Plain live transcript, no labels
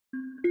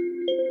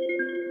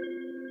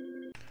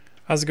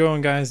How's it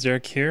going, guys?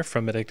 Derek here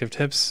from Addictive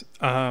Tips.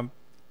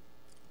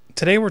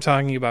 Today we're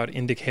talking about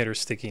indicator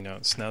sticky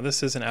notes. Now,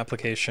 this is an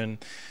application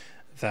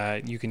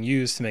that you can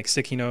use to make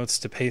sticky notes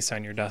to paste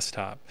on your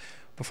desktop.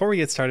 Before we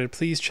get started,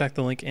 please check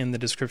the link in the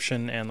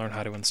description and learn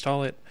how to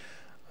install it.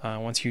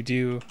 Once you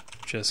do,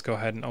 just go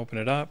ahead and open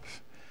it up.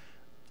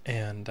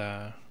 And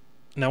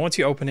now once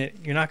you open it,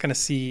 you're not going to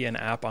see an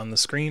app on the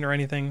screen or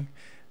anything.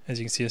 As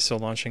you can see, it's still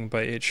launching,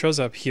 but it shows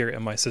up here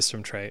in my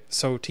system tray.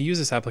 So to use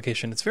this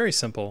application, it's very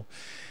simple.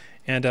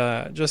 And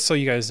just so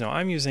you guys know,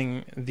 I'm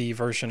using the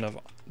version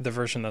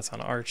that's on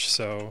Arch.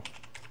 So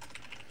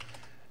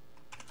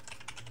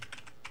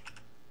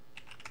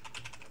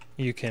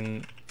you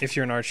can, if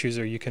you're an Arch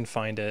user, you can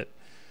find it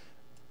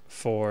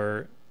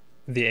for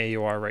the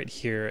AUR right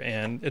here,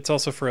 and it's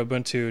also for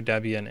Ubuntu,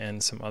 Debian,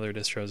 and some other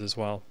distros as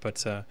well. But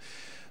so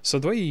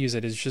the way you use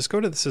it is just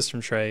go to the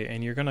system tray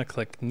and you're going to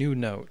click New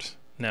Note.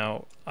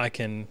 Now I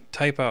can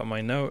type out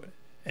my note,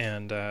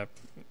 and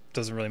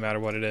doesn't really matter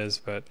what it is,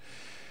 but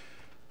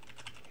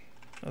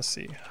let's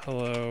see.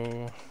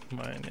 Hello,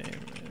 my name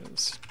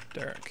is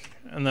Derek,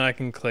 and then I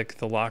can click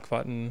the lock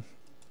button,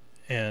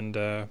 and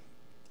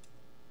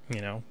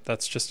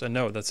that's just a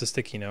note. That's a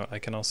sticky note. I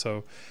can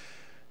also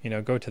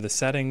go to the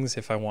settings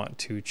if I want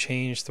to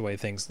change the way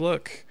things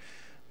look.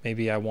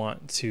 Maybe I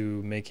want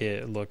to make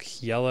it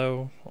look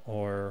yellow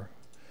or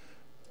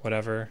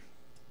whatever.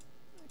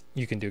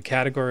 You can do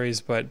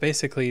categories, but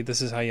basically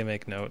this is how you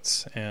make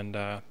notes, and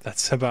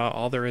that's about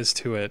all there is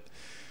to it.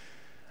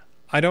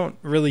 I don't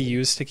really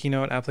use sticky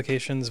note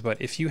applications,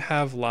 but if you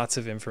have lots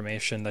of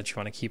information that you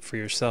want to keep for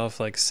yourself,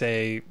 like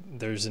say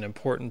there's an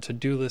important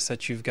to-do list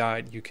that you've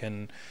got, you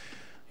can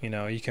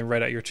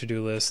write out your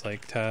to-do list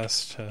like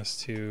test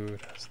 2,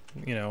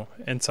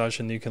 and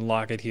such, and you can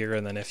lock it here.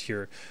 And then if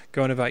you're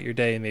going about your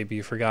day and maybe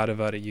you forgot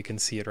about it, you can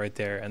see it right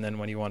there. And then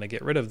when you want to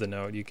get rid of the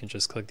note, you can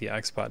just click the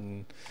X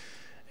button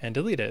and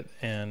delete it.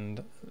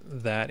 And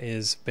that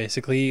is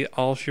basically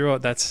all she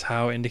wrote. That's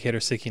how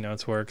indicator sticky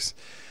notes works.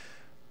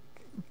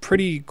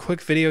 Pretty quick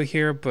video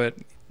here, but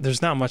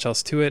there's not much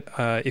else to it.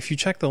 If you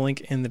check the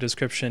link in the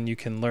description, you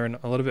can learn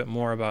a little bit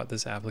more about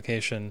this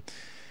application.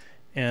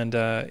 And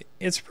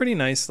it's pretty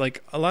nice.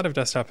 Like, a lot of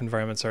desktop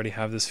environments already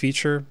have this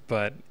feature,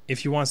 but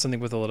if you want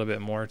something with a little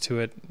bit more to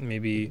it,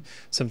 maybe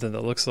something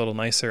that looks a little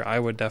nicer, I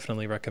would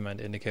definitely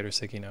recommend indicator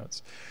sticky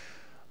notes.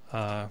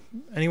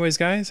 Anyways,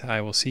 guys,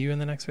 I will see you in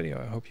the next video.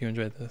 I hope you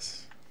enjoyed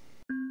this.